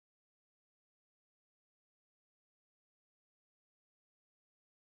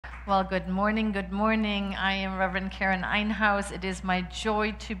Well, good morning, good morning. I am Reverend Karen Einhaus. It is my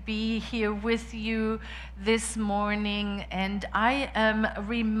joy to be here with you this morning, and I am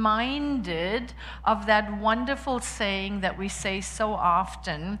reminded of that wonderful saying that we say so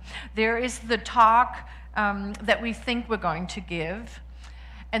often. There is the talk that we think we're going to give,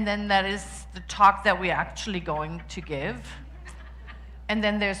 and then that is the talk that we're actually going to give. And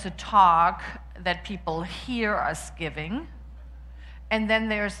then there's a talk that people hear us giving. And then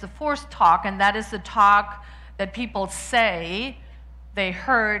there's the fourth talk, and that is the talk that people say they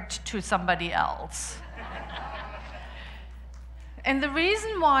heard to somebody else. And the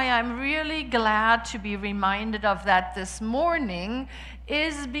reason why I'm really glad to be reminded of that this morning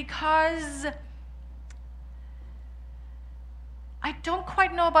is because I don't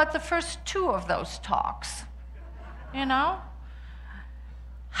quite know about the first two of those talks, you know?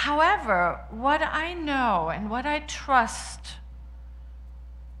 However, what I know and what I trust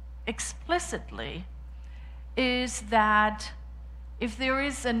explicitly is that if there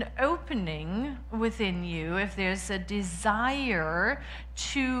is an opening within you, if there's a desire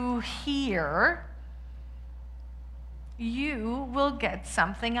to hear, you will get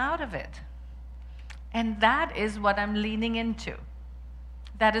something out of it. And that is what I'm leaning into.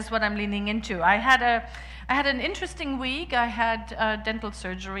 That is what I'm leaning into. I had an interesting week. I had dental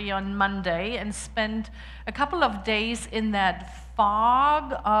surgery on Monday and spent a couple of days in that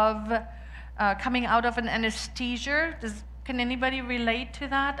fog of coming out of an anesthesia. Can anybody relate to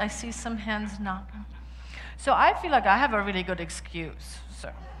that? I see some hands knocking. So I feel like I have a really good excuse.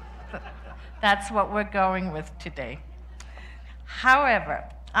 So that's what we're going with today. However,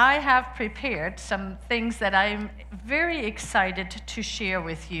 I have prepared some things that I'm very excited to share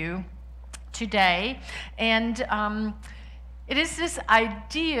with you today. And it is this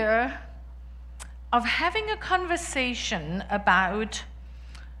idea of having a conversation about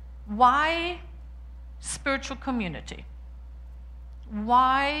why spiritual community?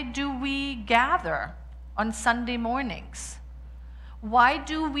 Why do we gather on Sunday mornings? Why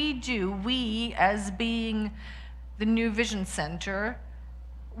do we as being the New Vision Center,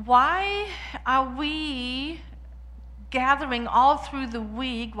 why are we gathering all through the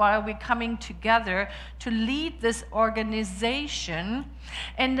week? Why are we coming together to lead this organization?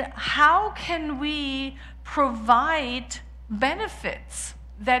 And how can we provide benefits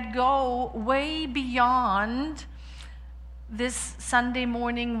that go way beyond this Sunday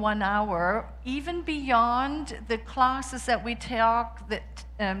morning 1 hour, even beyond the classes that we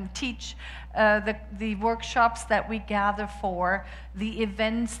teach, the workshops that we gather for, the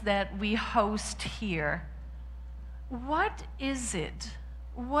events that we host here? What is it?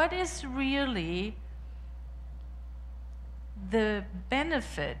 What is really the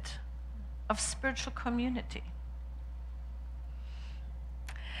benefit of spiritual community?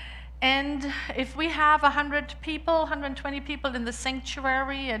 And if we have 100 people, 120 people in the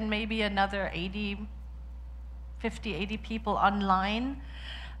sanctuary and maybe another 80 people online,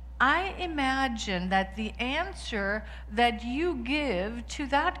 I imagine that the answer that you give to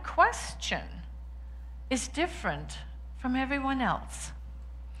that question is different from everyone else.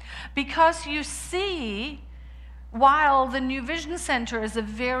 Because you see, while the New Vision Center is a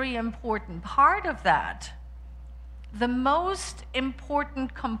very important part of that, the most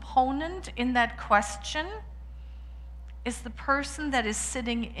important component in that question is the person that is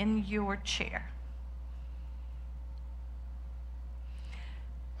sitting in your chair.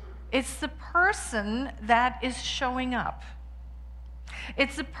 It's the person that is showing up.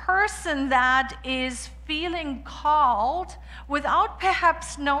 It's a person that is feeling called without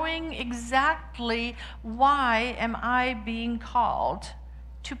perhaps knowing exactly why am I being called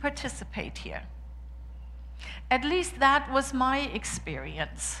to participate here. At least that was my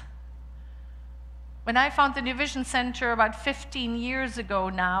experience. When I found the New Vision Center about 15 years ago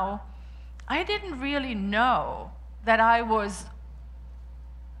now, I didn't really know that I was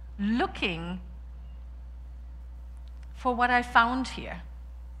looking for what I found here.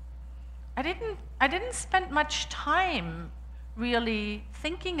 I didn't spend much time really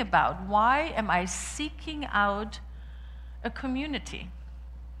thinking about why am I seeking out a community.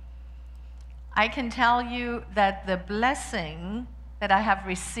 I can tell you that the blessing that I have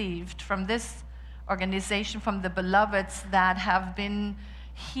received from this organization, from the beloveds that have been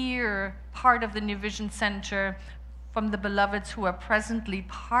here, part of the New Vision Center, from the beloveds who are presently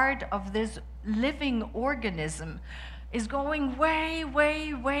part of this living organism, is going way,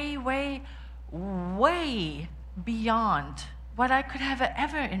 way, way, way, way beyond what I could have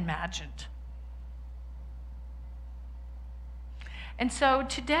ever imagined. And so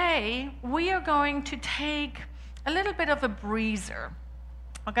today, we are going to take a little bit of a breather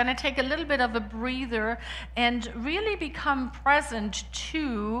We're going to take a little bit of a breather and really become present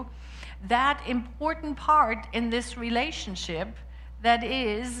to that important part in this relationship that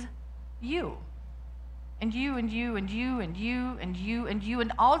is you. And you, and you, and you, and you, and you, and you,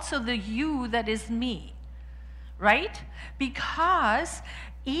 and also the you that is me, right? Because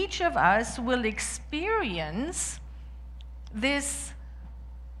each of us will experience this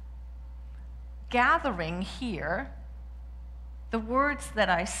gathering here, the words that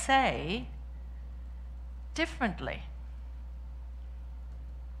I say, differently.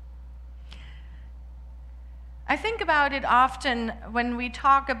 I think about it often when we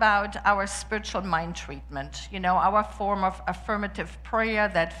talk about our spiritual mind treatment, our form of affirmative prayer,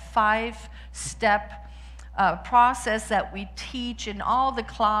 that 5-step process that we teach in all the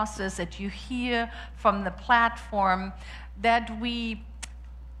classes that you hear from the platform, that's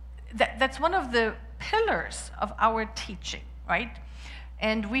one of the pillars of our teaching, right?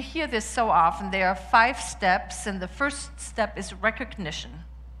 And we hear this so often. There are 5 steps, and the first step is recognition.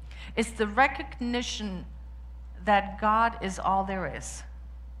 It's the recognition that God is all there is.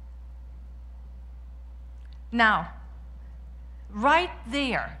 Now, right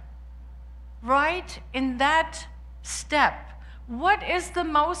there, right in that step, what is the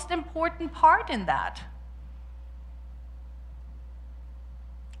most important part in that?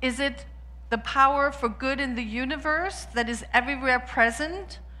 Is it the power for good in the universe that is everywhere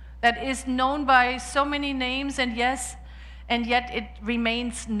present, that is known by so many names, and yet it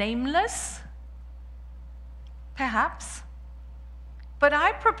remains nameless? Perhaps. But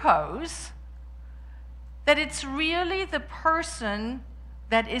I propose that it's really the person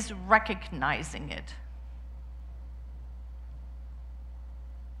that is recognizing it.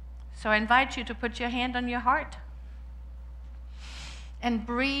 So I invite you to put your hand on your heart and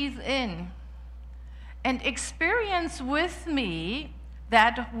breathe in and experience with me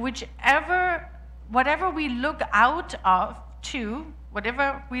that whatever we look out to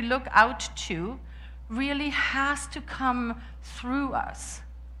really has to come through us.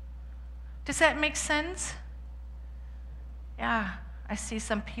 Does that make sense? Yeah, I see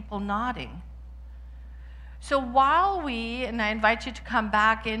some people nodding. So and I invite you to come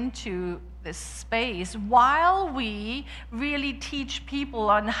back into this space, while we really teach people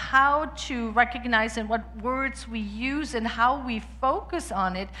on how to recognize and what words we use and how we focus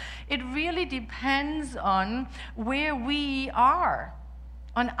on it, it really depends on where we are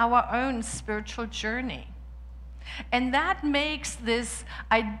on our own spiritual journey. And that makes this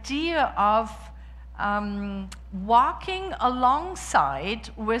idea of walking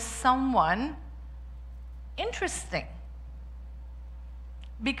alongside with someone interesting.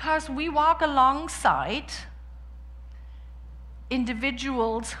 Because we walk alongside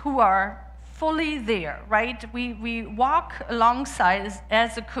individuals who are fully there, right? We walk alongside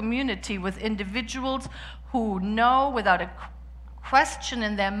as a community with individuals who know without a question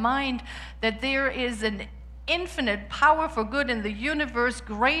in their mind that there is an infinite power for good in the universe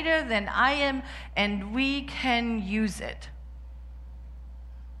greater than I am, and we can use it.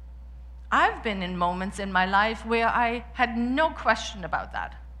 I've been in moments in my life where I had no question about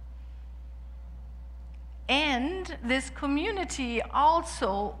that. And this community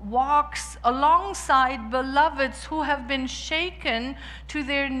also walks alongside beloveds who have been shaken to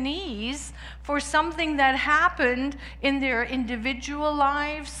their knees for something that happened in their individual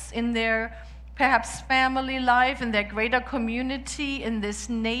lives, in their perhaps family life, in their greater community, in this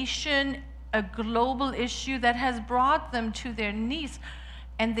nation, a global issue that has brought them to their knees.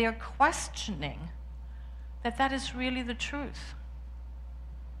 And they're questioning that is really the truth.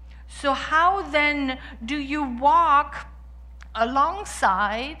 So how then do you walk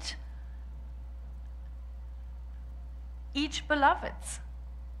alongside each beloved's?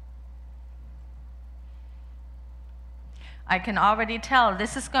 I can already tell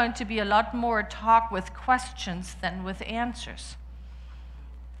this is going to be a lot more talk with questions than with answers.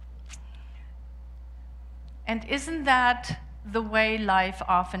 And isn't that the way life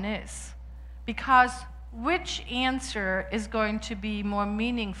often is? Because which answer is going to be more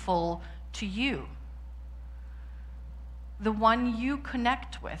meaningful to you? The one you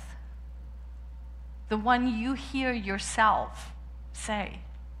connect with, the one you hear yourself say.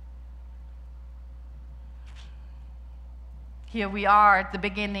 Here we are at the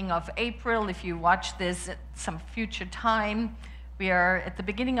beginning of April. If you watch this at some future time, we are at the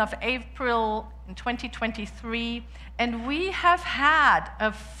beginning of April in 2023, and we have had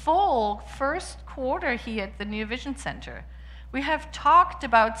a full first quarter here at the New Vision Center. We have talked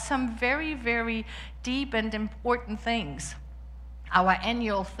about some very, very deep and important things. Our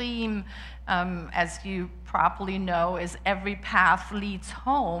annual theme, as you probably know, is Every Path Leads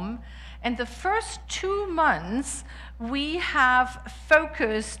Home. And the first 2 months, we have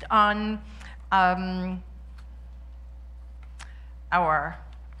focused on I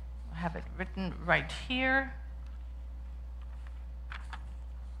have it written right here.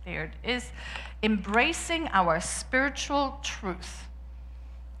 There it is. Embracing our spiritual truth.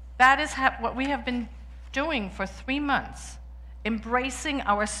 That is what we have been doing for 3 months. Embracing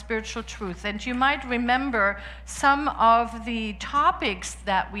our spiritual truth. And you might remember some of the topics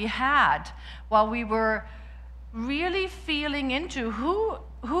that we had while we were really feeling into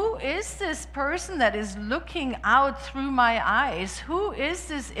who is this person that is looking out through my eyes? Who is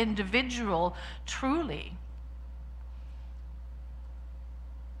this individual truly?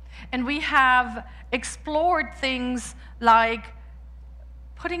 And we have explored things like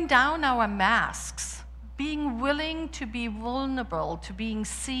putting down our masks, being willing to be vulnerable, to being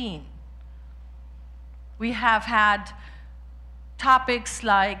seen. We have had topics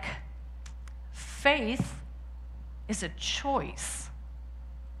like faith is a choice.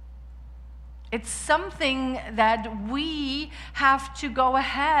 It's something that we have to go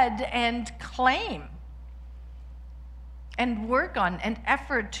ahead and claim and work on and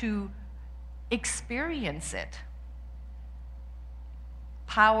effort to experience it.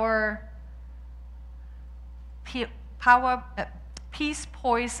 Peace,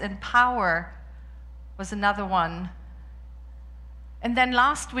 poise, and power was another one. And then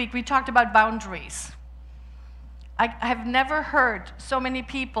last week we talked about boundaries. I have never heard so many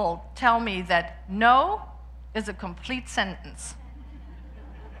people tell me that no is a complete sentence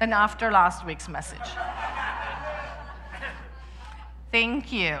than after last week's message.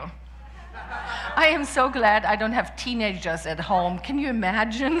 Thank you. I am so glad I don't have teenagers at home. Can you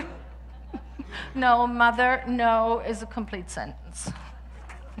imagine? No, mother, no is a complete sentence.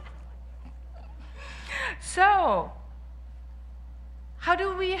 So, how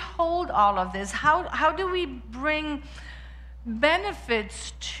do we hold all of this? How do we bring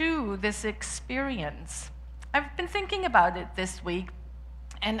benefits to this experience? I've been thinking about it this week,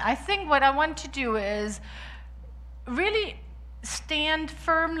 and I think what I want to do is really stand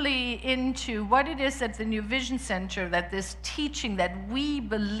firmly into what it is at the New Vision Center, that this teaching that we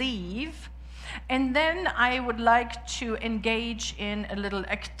believe, and then I would like to engage in a little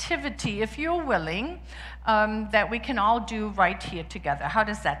activity, if you're willing, that we can all do right here together. How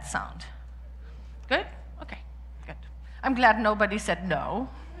does that sound? Good? Okay, good. I'm glad nobody said no.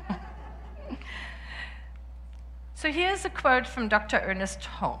 So here's a quote from Dr. Ernest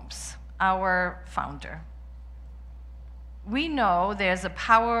Holmes, our founder. We know there's a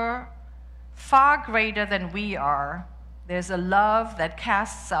power far greater than we are. There's a love that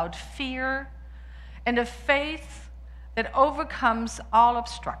casts out fear and a faith that overcomes all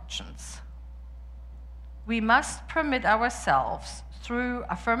obstructions. We must permit ourselves, through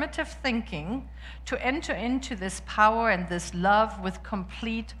affirmative thinking, to enter into this power and this love with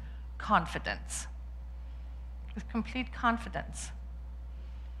complete confidence. With complete confidence.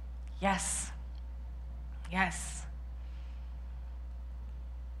 Yes. Yes.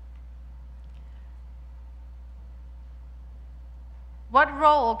 What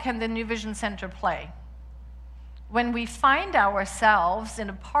role can the New Vision Center play when we find ourselves in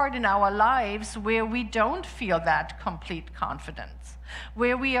a part in our lives where we don't feel that complete confidence,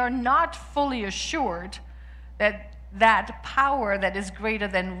 where we are not fully assured that that power that is greater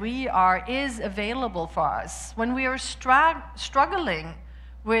than we are is available for us, when we are struggling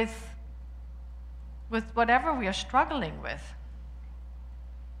with whatever we are struggling with?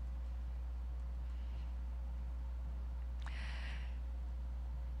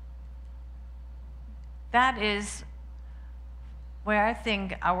 That is where I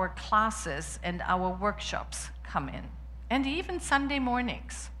think our classes and our workshops come in, and even Sunday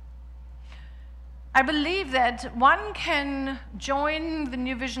mornings. I believe that one can join the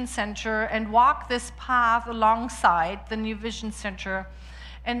New Vision Center and walk this path alongside the New Vision Center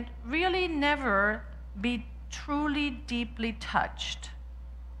and really never be truly deeply touched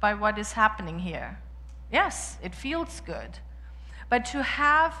by what is happening here. Yes, it feels good, but to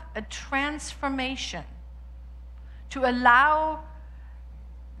have a transformation, to allow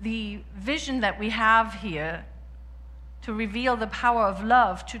the vision that we have here to reveal the power of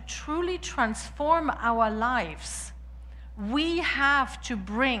love, to truly transform our lives, we have to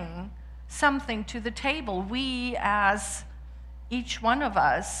bring something to the table. We, as each one of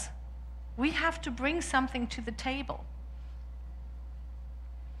us, we have to bring something to the table.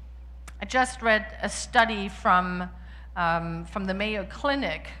 I just read a study from the Mayo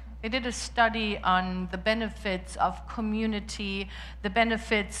Clinic They did a study on the benefits of community, the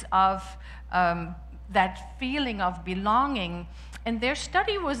benefits of that feeling of belonging. And their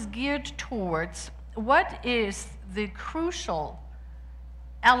study was geared towards what is the crucial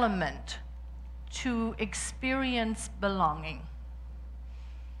element to experience belonging.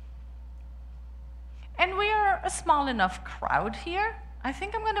 And we are a small enough crowd here. I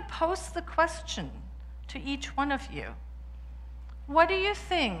think I'm going to pose the question to each one of you. What do you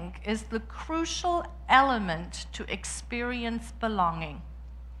think is the crucial element to experience belonging?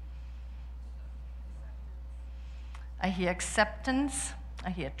 I hear acceptance,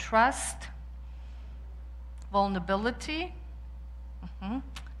 I hear trust, vulnerability.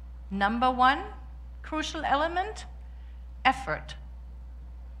 Number one, crucial element, effort.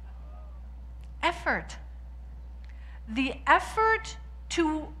 Effort. The effort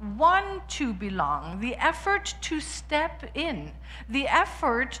to want to belong, the effort to step in, the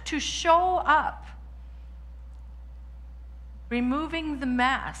effort to show up, removing the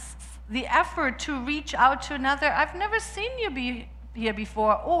masks, the effort to reach out to another. I've never seen you be here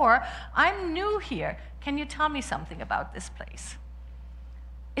before, or I'm new here. Can you tell me something about this place?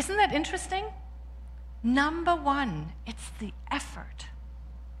 Isn't that interesting? Number one, it's the effort.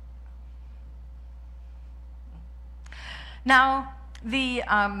 Now, the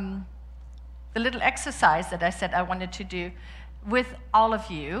little exercise that I said I wanted to do with all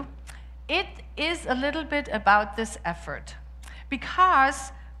of you, it is a little bit about this effort.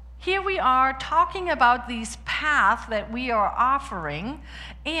 Because here we are talking about these paths that we are offering,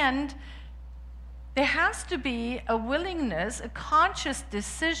 and there has to be a willingness, a conscious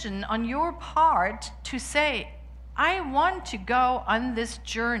decision on your part to say, I want to go on this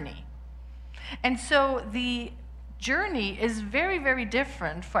journey. And so the journey is very, very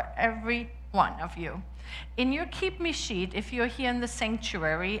different for every one of you. In your Keep Me sheet, if you're here in the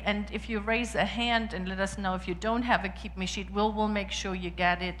sanctuary, and if you raise a hand and let us know if you don't have a Keep Me sheet, we'll make sure you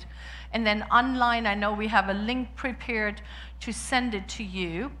get it. And then online, I know we have a link prepared to send it to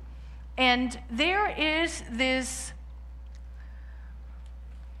you. And there is this,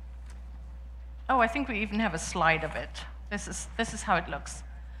 oh, I think we even have a slide of it. This is how it looks.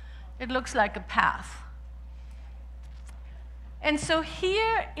 It looks like a path. And so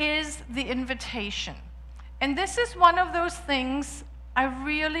here is the invitation. And this is one of those things I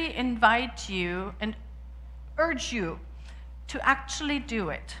really invite you and urge you to actually do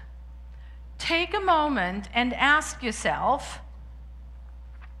it. Take a moment and ask yourself,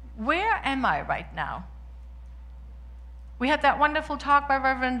 where am I right now? We had that wonderful talk by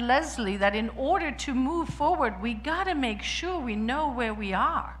Reverend Lezli that in order to move forward, we got to make sure we know where we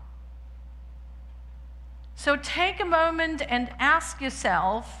are. So take a moment and ask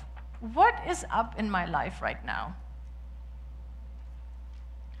yourself, what is up in my life right now?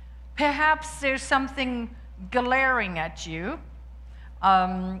 Perhaps there's something glaring at you,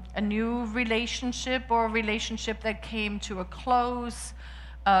 a new relationship or a relationship that came to a close,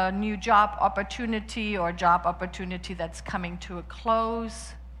 a new job opportunity or a job opportunity that's coming to a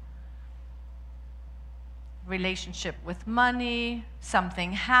close, relationship with money,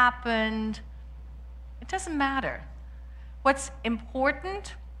 something happened. It doesn't matter. What's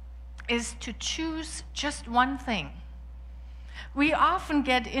important is to choose just one thing. We often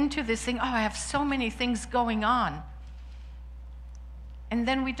get into this thing, oh, I have so many things going on. And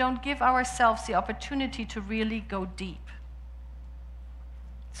then we don't give ourselves the opportunity to really go deep.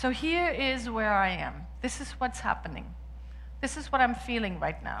 So here is where I am. This is what's happening. This is what I'm feeling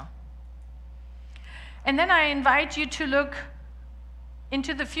right now. And then I invite you to look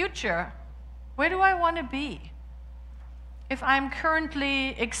into the future. Where do I want to be? If I'm currently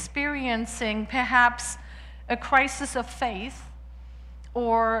experiencing perhaps a crisis of faith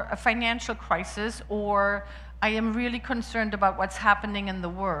or a financial crisis, or I am really concerned about what's happening in the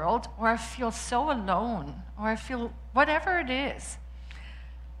world, or I feel so alone, or I feel whatever it is,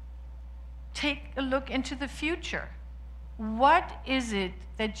 take a look into the future. What is it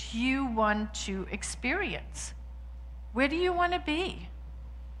that you want to experience? Where do you want to be?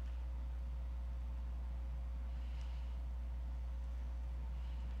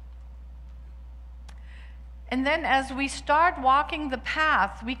 And then as we start walking the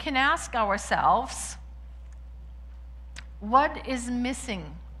path, we can ask ourselves, what is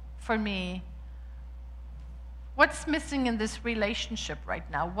missing for me? What's missing in this relationship right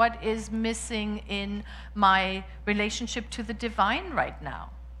now? What is missing in my relationship to the divine right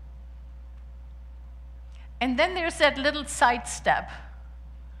now? And then there's that little sidestep,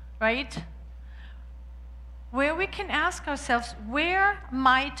 right? Where we can ask ourselves, where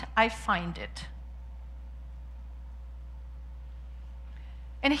might I find it?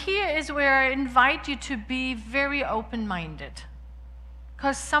 And here is where I invite you to be very open-minded,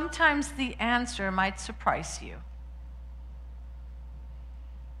 because sometimes the answer might surprise you.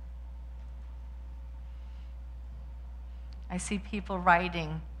 I see people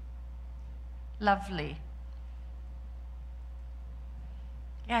writing, lovely.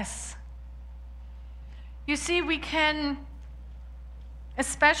 Yes. You see, we can,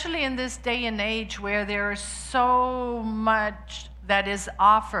 especially in this day and age where there is so much that is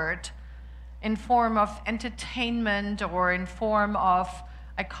offered in form of entertainment or in form of,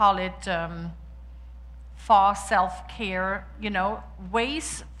 I call it false self-care,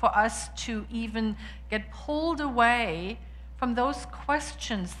 ways for us to even get pulled away from those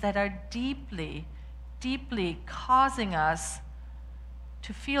questions that are deeply, deeply causing us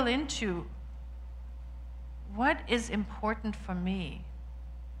to feel into what is important for me,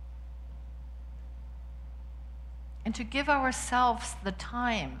 and to give ourselves the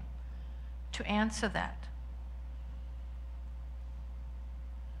time to answer that.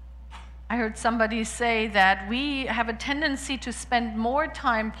 I heard somebody say that we have a tendency to spend more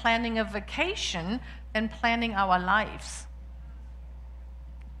time planning a vacation than planning our lives.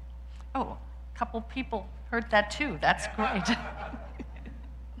 Oh, a couple people heard that too. That's great.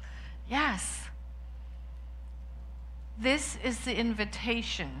 Yes. This is the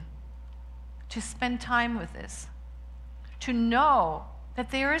invitation to spend time with this, to know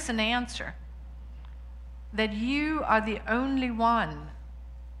that there is an answer, that you are the only one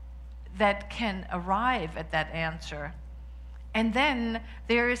that can arrive at that answer. And then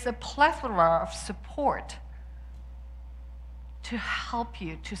there is a plethora of support to help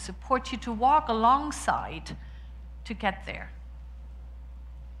you, to support you, to walk alongside to get there.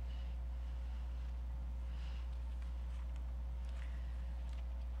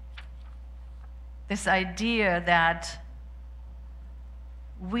 This idea that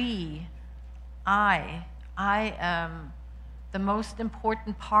I am the most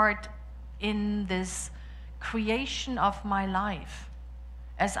important part in this creation of my life.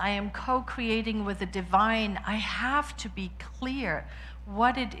 As I am co-creating with the divine, I have to be clear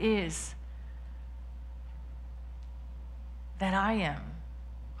what it is that I am,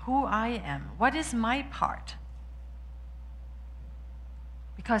 who I am, what is my part.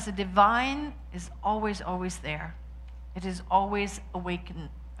 Because the divine is always, always there. It is always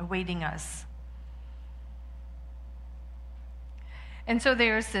awaiting us. And so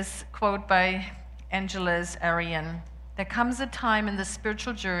there's this quote by Angeles Arian: there comes a time in the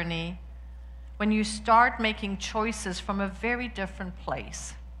spiritual journey when you start making choices from a very different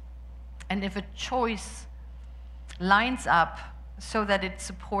place. And if a choice lines up so that it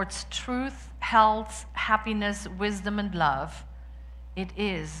supports truth, health, happiness, wisdom, and love, it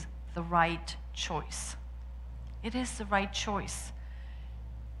is the right choice. It is the right choice.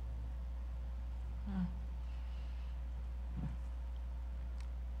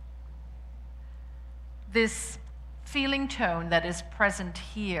 This feeling tone that is present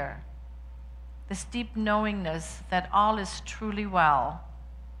here, this deep knowingness that all is truly well,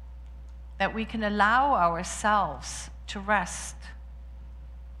 that we can allow ourselves to rest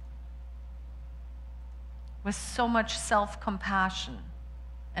with so much self-compassion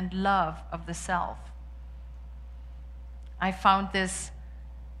and love of the self. I found this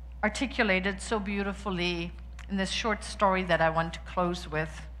articulated so beautifully in this short story that I want to close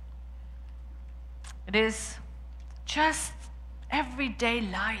with. It is just everyday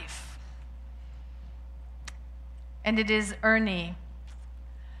life. And it is Ernie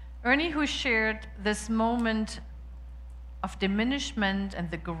who shared this moment of diminishment and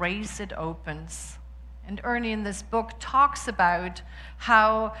the grace it opens. And Ernie in this book talks about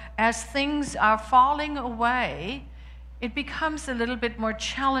how as things are falling away, it becomes a little bit more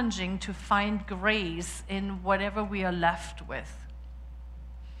challenging to find grace in whatever we are left with.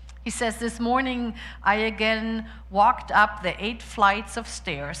 He says, this morning I again walked up the 8 flights of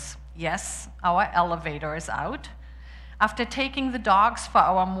stairs. Yes, our elevator is out. After taking the dogs for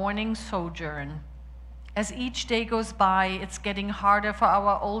our morning sojourn. As each day goes by, it's getting harder for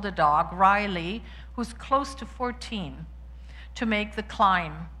our older dog, Riley, who's close to 14, to make the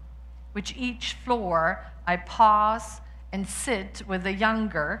climb, which each floor I pause and sit with the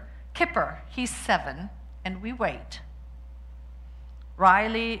younger, Kipper, he's 7, and we wait.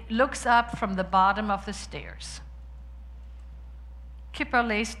 Riley looks up from the bottom of the stairs. Kipper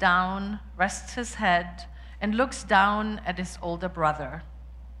lays down, rests his head, and looks down at his older brother.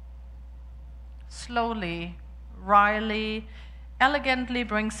 Slowly, Riley elegantly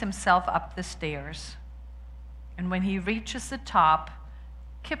brings himself up the stairs. And when he reaches the top,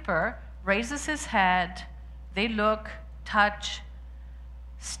 Kipper raises his head, they look, touch,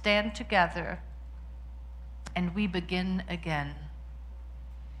 stand together, and we begin again.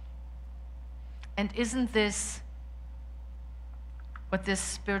 And isn't this what this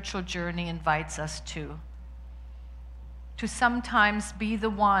spiritual journey invites us to? To sometimes be the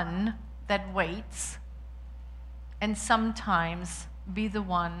one that waits, and sometimes be the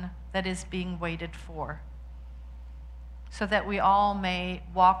one that is being waited for, so that we all may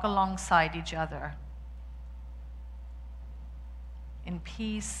walk alongside each other in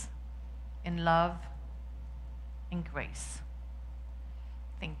peace, in love, in grace.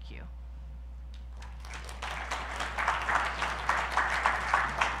 Thank you.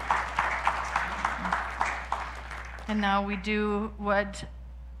 And now we do what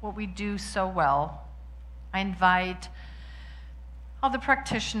we do so well. I invite all the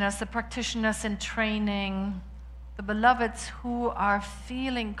practitioners in training, the beloveds who are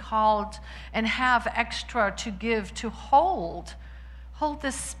feeling called and have extra to give, to hold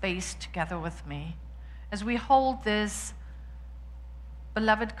this space together with me as we hold this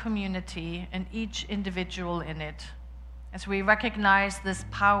beloved community and each individual in it, as we recognize this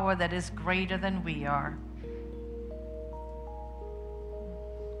power that is greater than we are.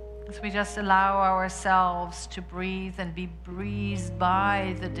 As we just allow ourselves to breathe and be breathed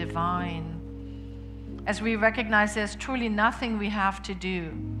by the divine. As we recognize there's truly nothing we have to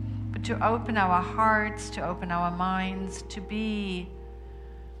do, but to open our hearts, to open our minds, to be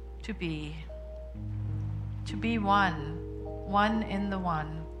one in the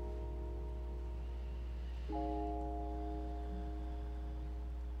one.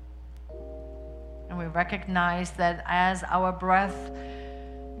 And we recognize that as our breath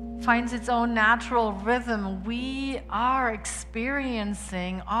finds its own natural rhythm, we are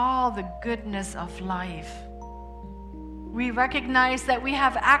experiencing all the goodness of life. We recognize that we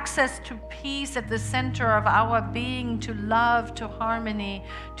have access to peace at the center of our being, to love, to harmony,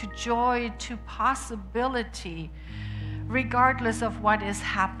 to joy, to possibility, regardless of what is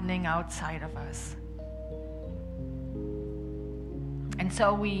happening outside of us. And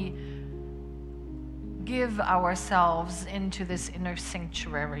so we give ourselves into this inner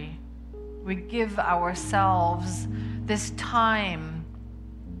sanctuary. We give ourselves this time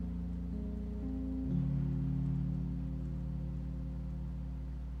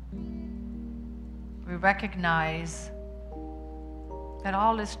we recognize that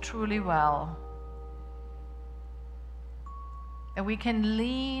all is truly well, that we can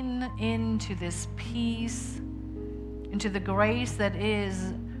lean into this peace, into the grace that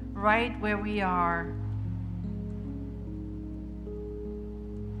is right where we are.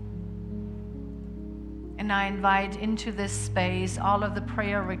 And I invite into this space all of the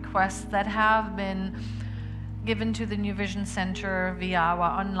prayer requests that have been given to the New Vision Center via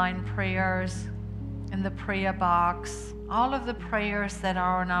our online prayers, in the prayer box, all of the prayers that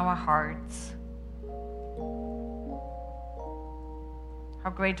are on our hearts. How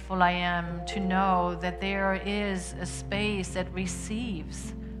grateful I am to know that there is a space that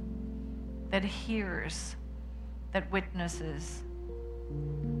receives, that hears, that witnesses,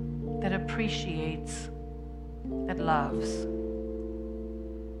 that appreciates, that loves.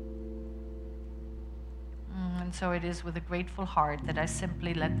 And so it is with a grateful heart that I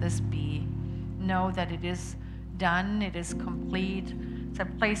simply let this be. Know that it is done, it is complete. So I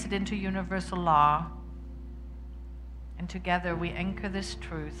place it into universal law. And together we anchor this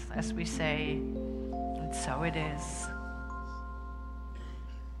truth as we say, and so it is.